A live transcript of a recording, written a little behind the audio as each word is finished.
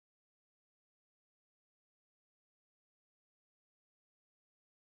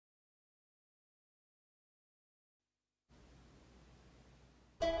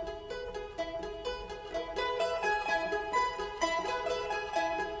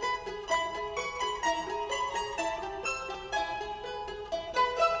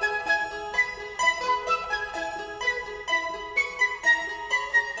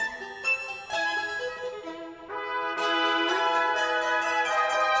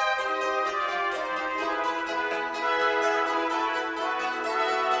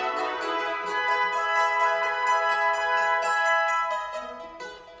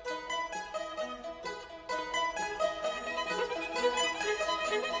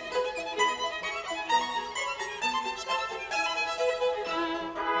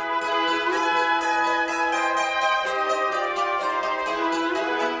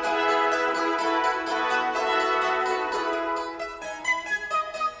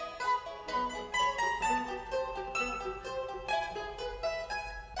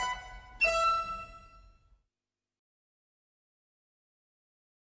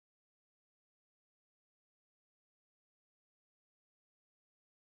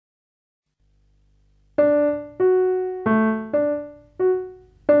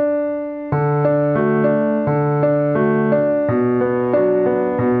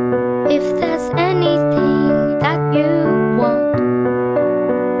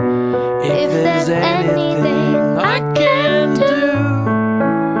If there's anything I can do,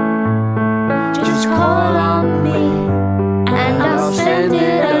 just call on me and I'll send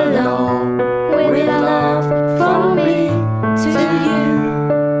it along with love from me to you.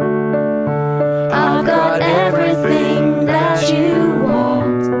 I've got everything that you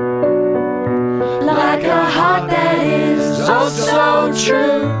want, like a heart that is oh so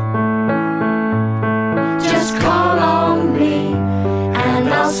true. Just call on me and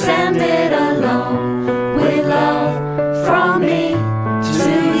I'll send it along with love from me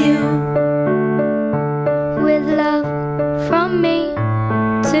to you. With love from me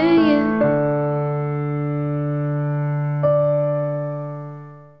to you.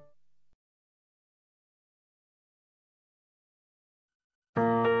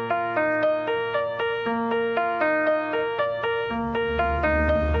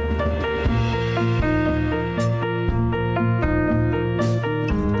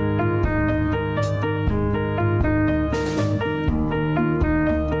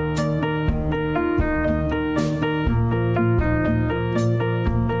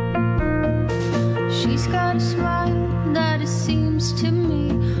 She's got a smile that it seems to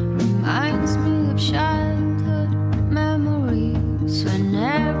me reminds me of childhood memories, when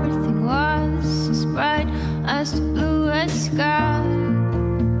everything was as bright as the bluest sky.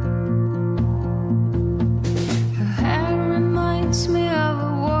 Her hair reminds me of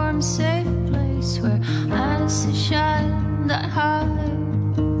a warm, safe place where I sit shine that high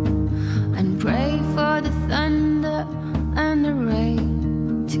and pray for the thunder and the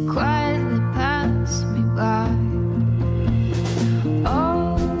rain to quietly pass me by.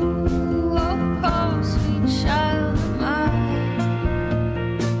 Oh, oh, oh, sweet child of mine.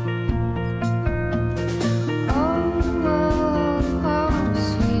 Oh, oh, oh,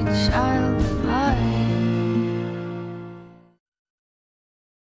 sweet child of mine.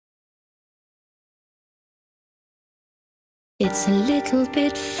 It's a little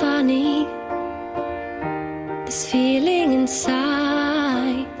bit funny, this feeling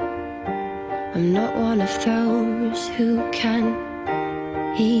inside. I'm not one of those who can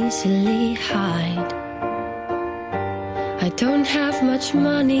easily hide. I don't have much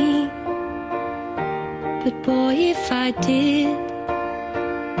money, but boy, if I did,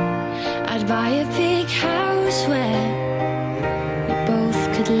 I'd buy a big house where we both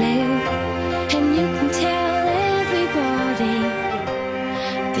could live. And you can tell everybody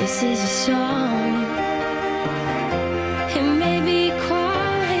this is a song. It may be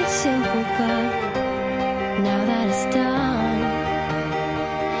quite simple, but now that it's done,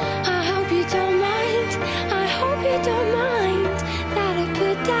 I hope you don't mind, I hope you don't mind that I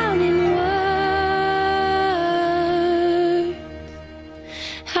put down in words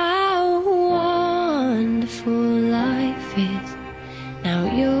how wonderful life is. Now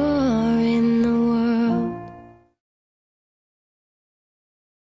you're in the world.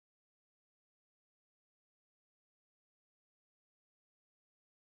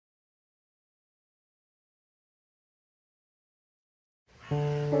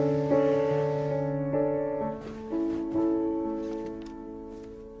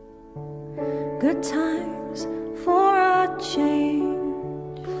 Good times for a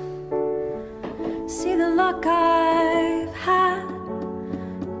change. See, the luck I've had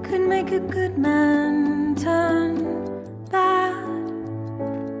could make a good man turn bad.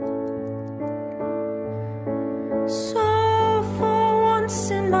 So for once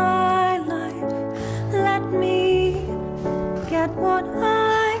in my life, let me get what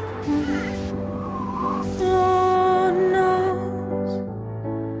I want. Lord knows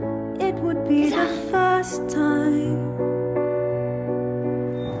it would be the first time.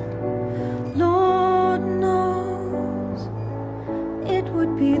 Lord knows it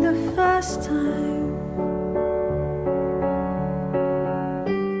would be the first time.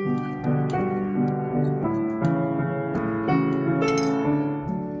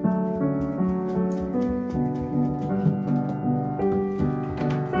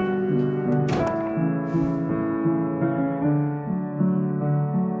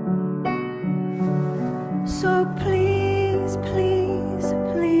 So please, please,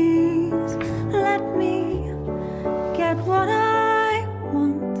 please, let me get what I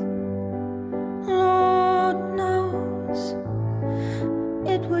want. Lord knows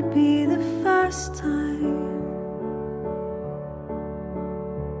it would be the first time.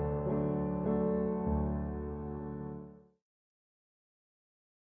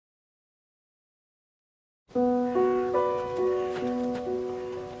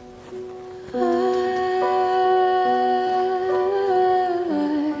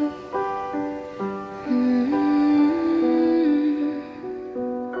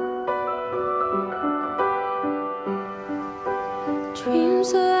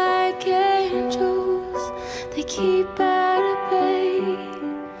 keep at bay.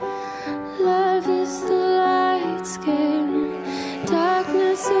 Love is the light scaring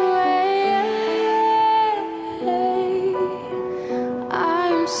darkness away.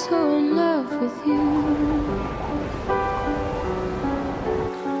 I'm so in love with you.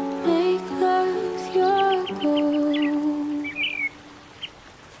 Make love your goal.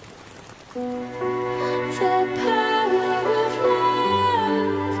 The power of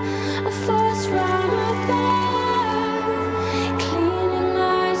love, a force from above, cleaning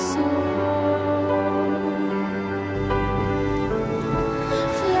my soul.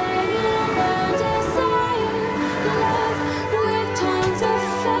 Flaming burn desire, love with tongues of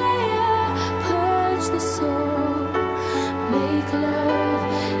fire, purge the soul, make love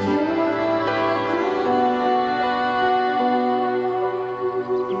your goal.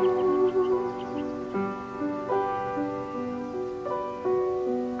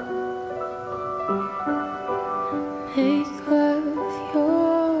 Make love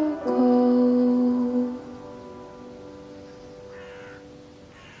your goal.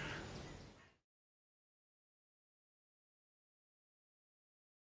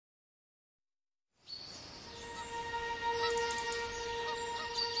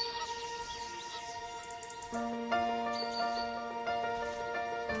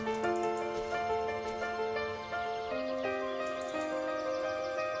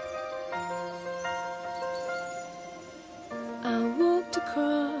 I walked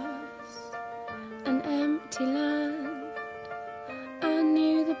across an empty land. I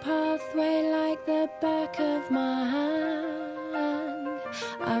knew the pathway like the back of my hand.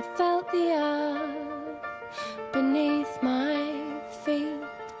 I felt the earth beneath my feet,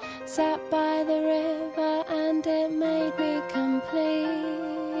 sat by the river and it made me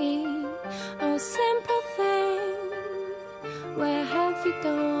complete. Oh, simple thing, where have you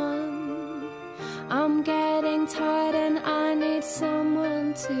gone? I'm getting tired and I need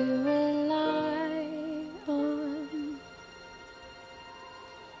someone to rely on.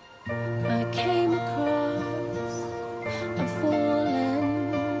 I came across a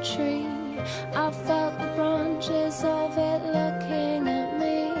fallen tree. I felt the branches of it looking at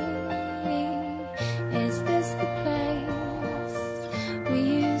me. Is this the place we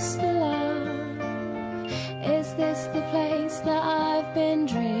used to love? Is this the place that I've been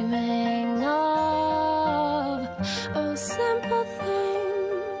dreaming of? Oh, simple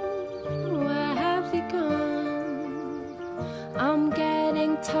thing, where have you gone? I'm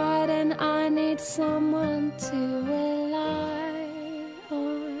getting tired and I need someone to rely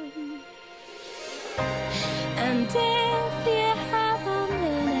on. And if you have a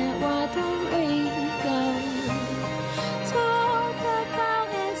minute, why don't we go talk about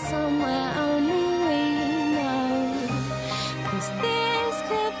it somewhere only we know? 'Cause this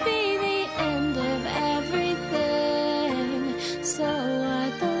could be the end of everything. So why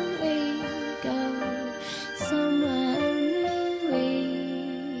don't we go somewhere only we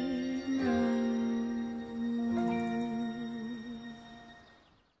know?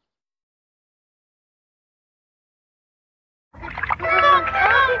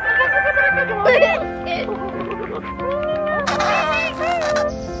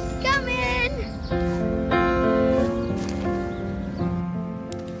 Come in.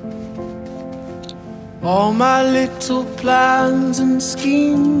 All my little plans and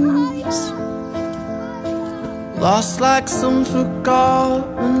schemes lost like some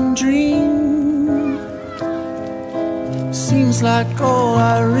forgotten dream. Seems like all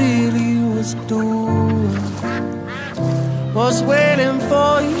I really was doing was waiting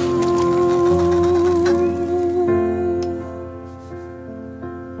for you.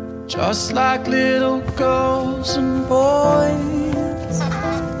 Just like little girls and boys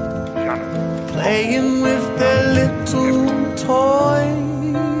playing with their little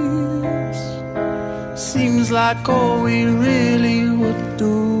toys. Seems like all we really were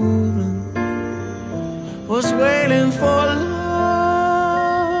doing was waiting for love.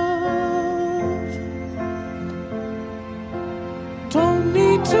 Don't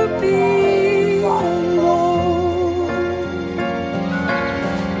need to be alone.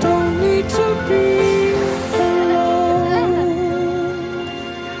 Don't need to be alone.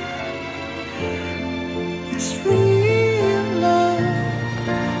 It's real love.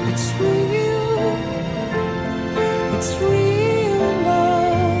 It's real. It's real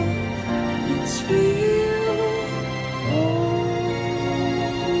love. It's real.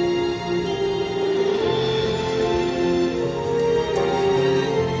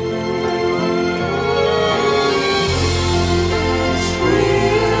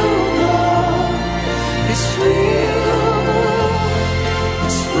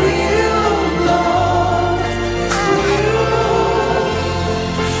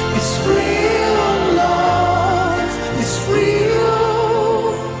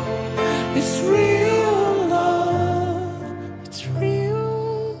 It's real love. It's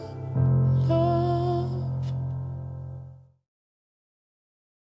real love.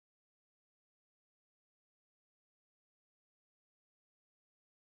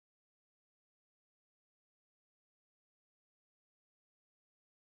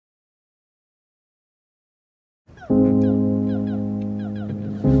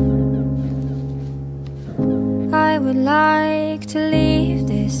 I would like to leave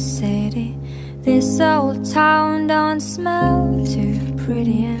this city. This old town don't smell too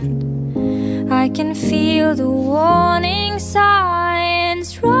pretty, and I can feel the warning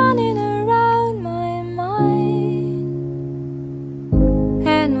signs running around my mind.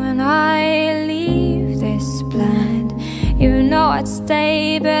 And when I leave this planet, you know I'd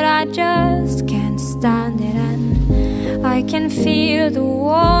stay, but I just can't stand it. And I can feel the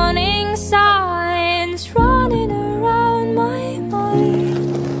warning signs running around my mind.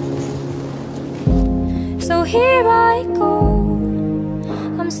 So here I go,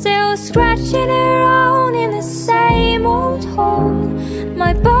 I'm still scratching around in the same old hole.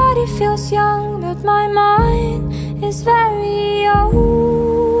 My body feels young, but my mind is very old.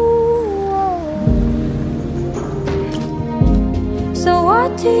 So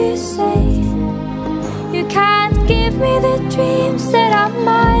what do you say? You can't give me the dreams that are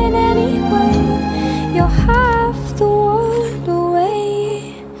mine anyway. You're half the world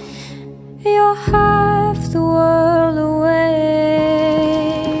away. You're half the world away.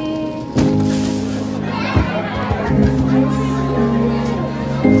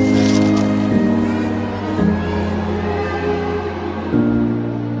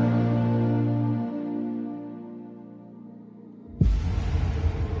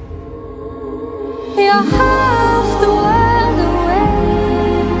 You're half the world away.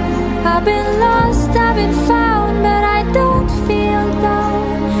 I've been lost, I've been found, but I don't feel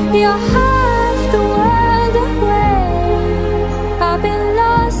down. You're half